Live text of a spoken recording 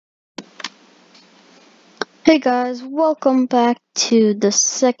Hey guys, welcome back to the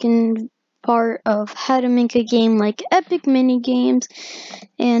second part of how to make a game like epic mini games.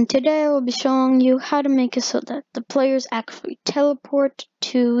 And today I will be showing you how to make it so that the players actually teleport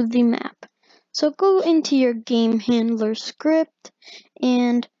to the map. So go into your game handler script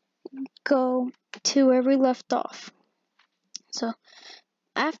and go to where we left off. So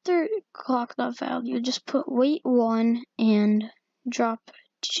after clock.value, just put wait1 and drop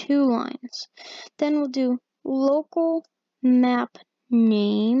 2 lines. Then we'll do local map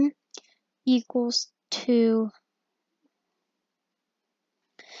name equals to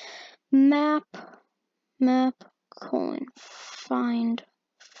map colon find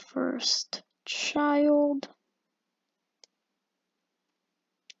first child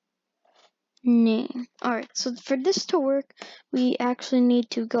name. Alright, so for this to work, we actually need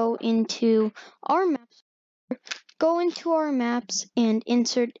to go into our maps, and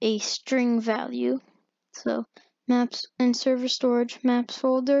insert a string value. So maps and server storage maps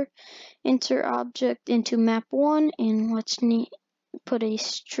folder, insert object into map1, and let's put a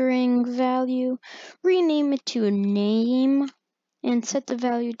string value, rename it to a name, and set the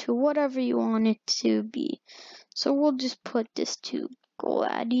value to whatever you want it to be. So we'll just put this to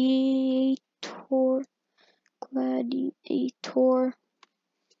gladiator.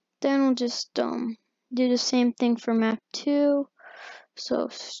 Then we'll just do the same thing for map2. So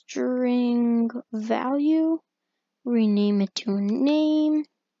string value, rename it to a name,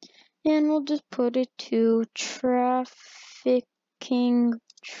 and we'll just put it to trafficking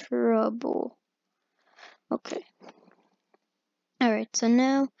trouble. Okay. Alright, so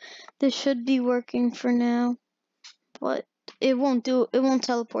now this should be working for now, but it won't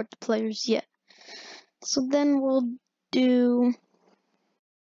teleport the players yet. So then we'll do,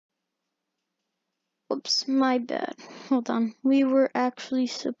 oops, my bad. Hold on. We were actually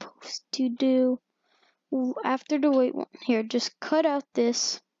supposed to do, after the wait one, here, just cut out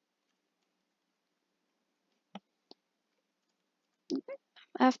this.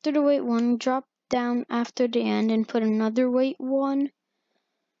 After the wait one, drop down after the end and put another wait one.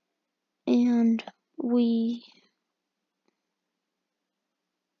 And wait,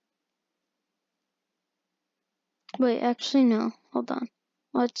 actually no, hold on.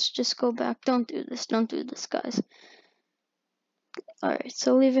 Let's just go back. Don't do this, guys. Alright,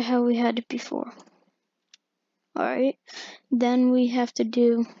 so leave it how we had it before. Alright, then we have to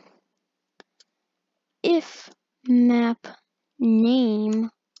do if map name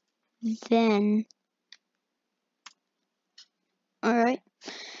then. Alright,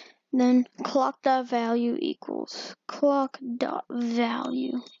 then clock.value equals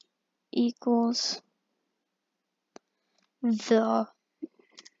the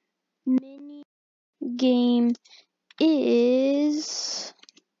mini game is,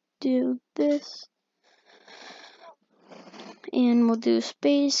 do this, and we'll do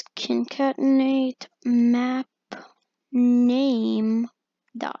space concatenate map name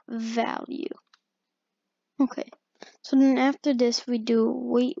dot value. Okay, so then after this we do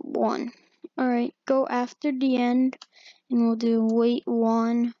wait one. Alright, go after the end and we'll do wait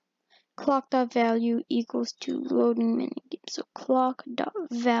one clock.value equals to loading minigame. So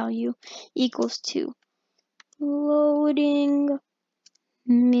clock.value equals to loading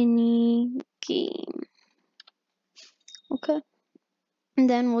minigame. Okay, and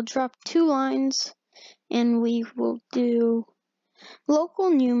then we'll drop 2 lines and we will do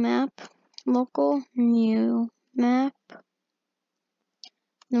local new map,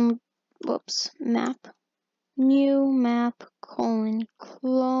 then map, new map colon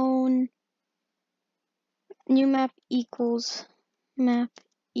clone, new map equals map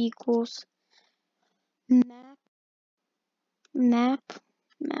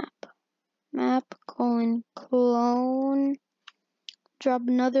colon clone, drop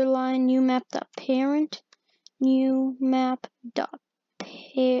another line, new map dot parent, new map dot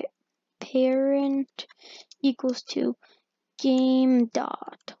parent equals to game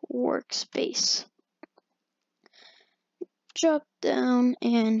dot workspace. Drop down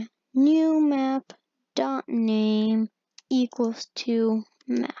and new map dot name equals to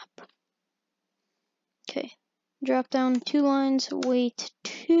map. Okay, drop down 2 lines, wait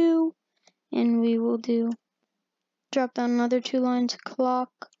 2, and we will do drop down another 2 lines,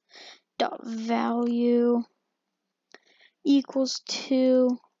 clock dot value equals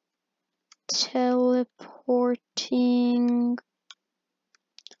to teleporting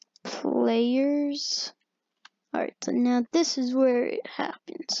players. Alright, so now this is where it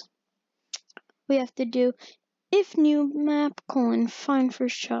happens. We have to do if new map colon find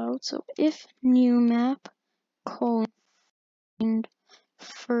first child. So if new map colon find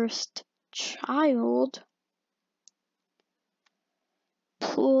first child,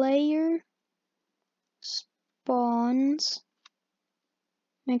 player spawns.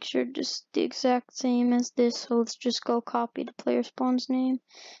 Make sure just the exact same as this. So let's just go copy the player spawns name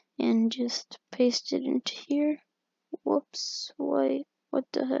and just paste it into here. Whoops, wait, what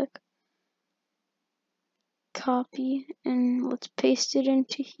the heck? Copy and let's paste it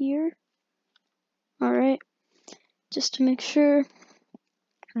into here. Alright, just to make sure.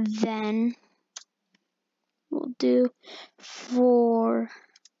 Then we'll do for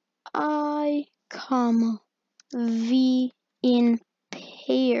I, V in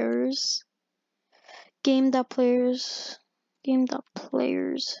pairs, game.players,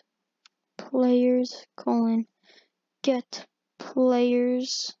 players, get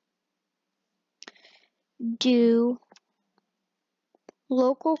players, do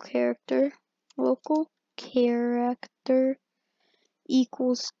local character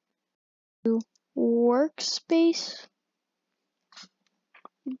equals to workspace,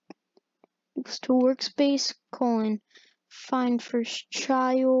 find first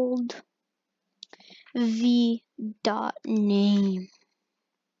child, v dot name.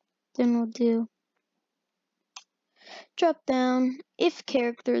 Then we'll do drop down if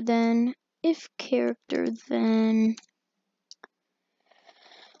character then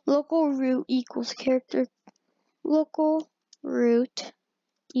local root equals character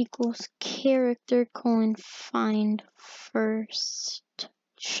find first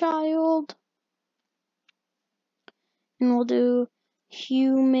child, and we'll do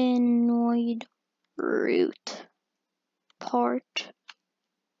humanoid root part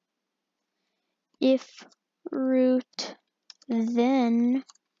if root then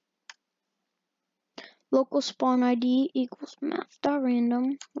local spawn ID equals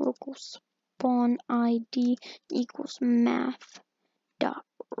math.random, local spawn ID equals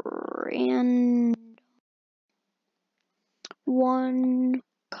math.random, 1,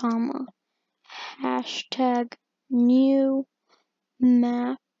 hashtag new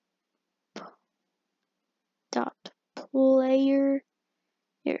map dot player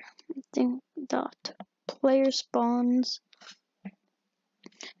dot player spawns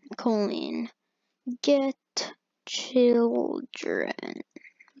get children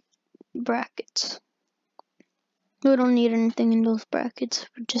brackets. We don't need anything in those brackets.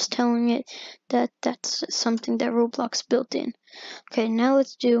 We're just telling it that that's something that Roblox built in. Okay, now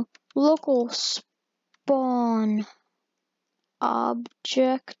let's do local spawn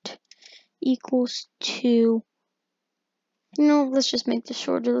object equals to, let's just make this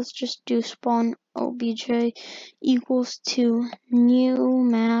shorter. Let's just do spawn obj equals to new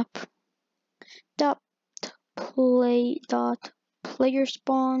map dot player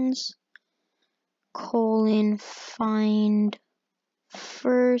spawns find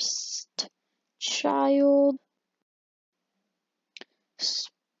first child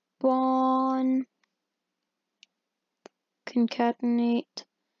spawn concatenate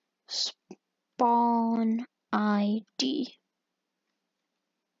spawn ID.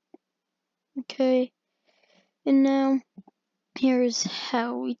 Okay, and now here's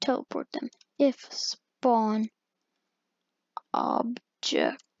how we teleport them. If spawn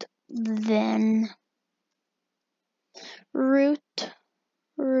object then root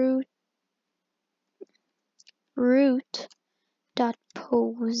dot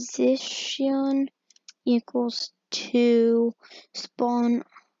position equals to spawn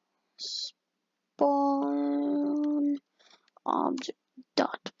object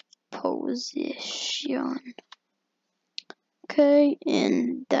dot position. Okay,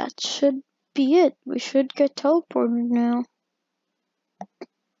 and that should be it. We should get teleported now.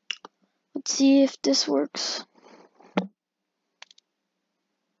 Let's see if this works.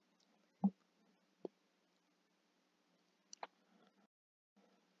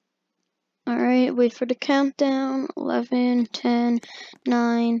 Alright, wait for the countdown. 11, 10,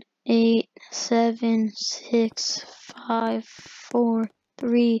 9, 8, 7, 6, 5, 4,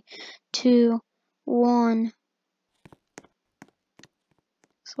 3, 2, 1.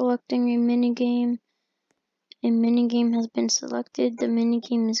 Selecting a minigame. A minigame has been selected. The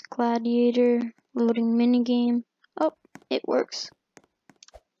minigame is Gladiator. Loading minigame. Oh, it works.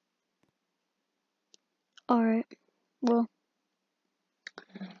 Alright, well.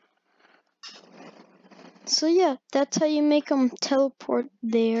 So yeah, that's how you make them teleport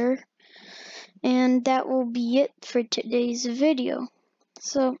there. And that will be it for today's video.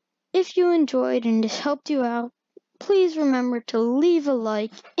 So, if you enjoyed and this helped you out, please remember to leave a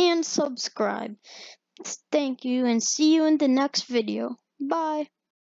like and subscribe. Thank you and see you in the next video. Bye.